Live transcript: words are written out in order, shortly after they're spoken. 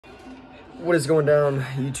What is going down,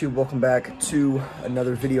 YouTube? Welcome back to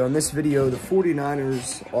another video. In this video, the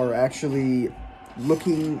 49ers are actually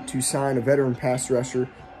looking to sign a veteran pass rusher.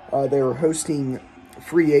 They are hosting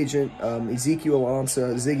free agent Ziggy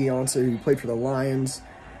Ansah, who played for the Lions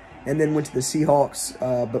and then went to the Seahawks,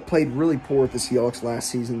 but played really poor with the Seahawks last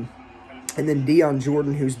season. And then Dion,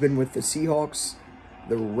 who's been with the Seahawks,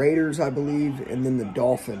 the Raiders, I believe, and then the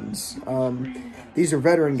Dolphins. These are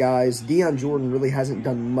veteran guys. Dion really hasn't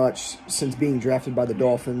done much since being drafted by the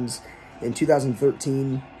Dolphins in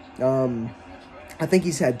 2013. I think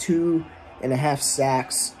he's had 2.5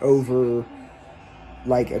 sacks over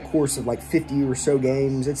like a course of like 50 or so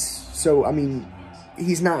games. I mean,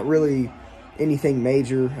 he's not really anything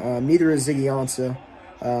major. Neither is Ziggy Ansah.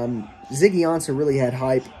 Ziggy Ansah really had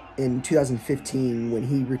hype in 2015 when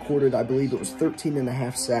he recorded, I believe it was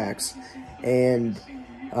 13.5 sacks, and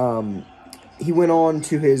he went on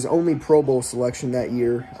to his only Pro Bowl selection that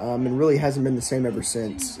year, and really hasn't been the same ever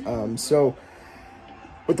since. So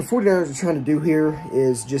what the 49ers are trying to do here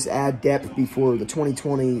is just add depth before the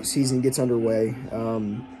 2020 season gets underway.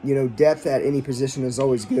 You know, depth at any position is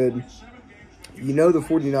always good. You know, the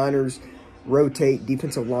 49ers rotate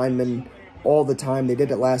defensive linemen all the time. They did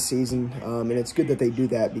it last season, and it's good that they do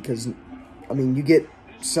that because, I mean, you get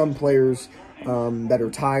some players that are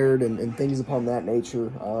tired and things upon that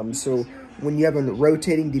nature. So when you have a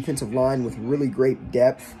rotating defensive line with really great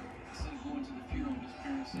depth,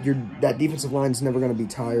 that defensive line is never going to be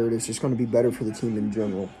tired. It's just going to be better for the team in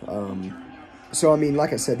general. So, I mean,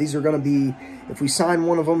 like I said, these are going to be, if we sign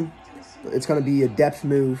one of them, it's going to be a depth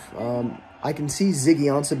move. I can see Ziggy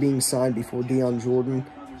Ansah being signed before Dion.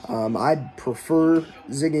 I'd prefer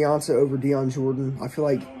Ziggy Ansah over Dion. I feel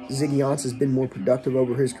like Ziggy Ansah has been more productive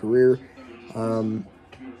over his career. And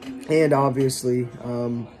obviously,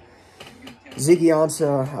 Ziggy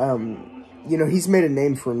Ansah, you know, he's made a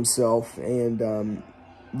name for himself. And,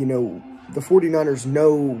 you know, the 49ers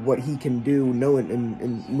know what he can do.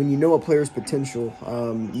 And when you know a player's potential,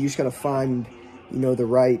 you just got to find, you know, the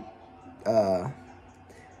right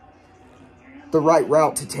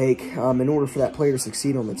route to take in order for that player to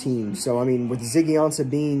succeed on the team. So, I mean, with Ziggy Ansah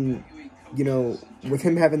being, you know, with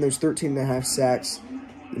him having those 13.5 sacks,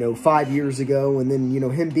 you know, 5 years ago, and then, you know,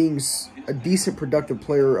 him being a decent productive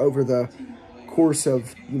player over the course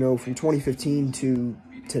of, you know, from 2015 to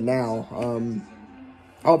now.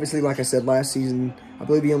 Obviously, like I said, last season, I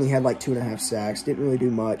believe he only had like 2.5 sacks. Didn't really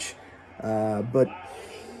do much. But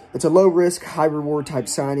it's a low-risk, high-reward type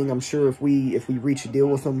signing. I'm sure if we reach a deal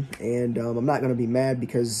with him, and I'm not going to be mad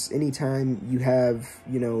because anytime you have,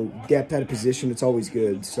 you know, depth at a position, it's always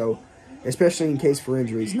good. So, especially in case for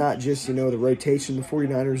injuries, not just, you know, the rotation the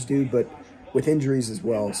 49ers do, but with injuries as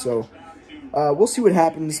well. So, we'll see what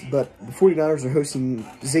happens, but the 49ers are hosting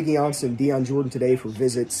Ziggy Ansah and Dion today for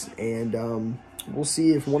visits, and we'll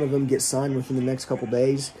see if one of them gets signed within the next couple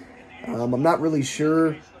days. I'm not really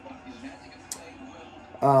sure.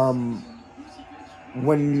 I'm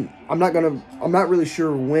not really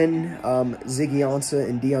sure when Ziggy Ansah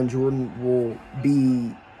and Dion will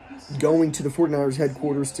be going to the 49ers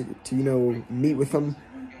headquarters to you know, meet with them,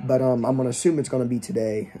 but I'm going to assume it's going to be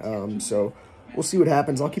today. So we'll see what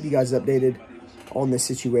happens. I'll keep you guys updated on this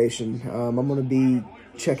situation. I'm going to be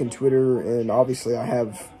checking Twitter, and obviously I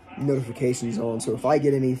have notifications on, so if I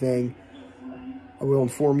get anything, I will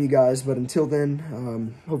inform you guys. But until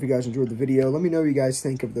then, hope you guys enjoyed the video. Let me know what you guys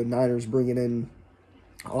think of the Niners bringing in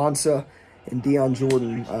Ansah and Dion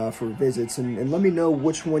for visits. And let me know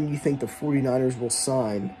which one you think the 49ers will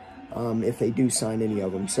sign, if they do sign any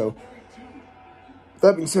of them. So, with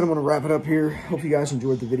that being said, I'm going to wrap it up here. Hope you guys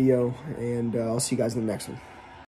enjoyed the video, and I'll see you guys in the next one.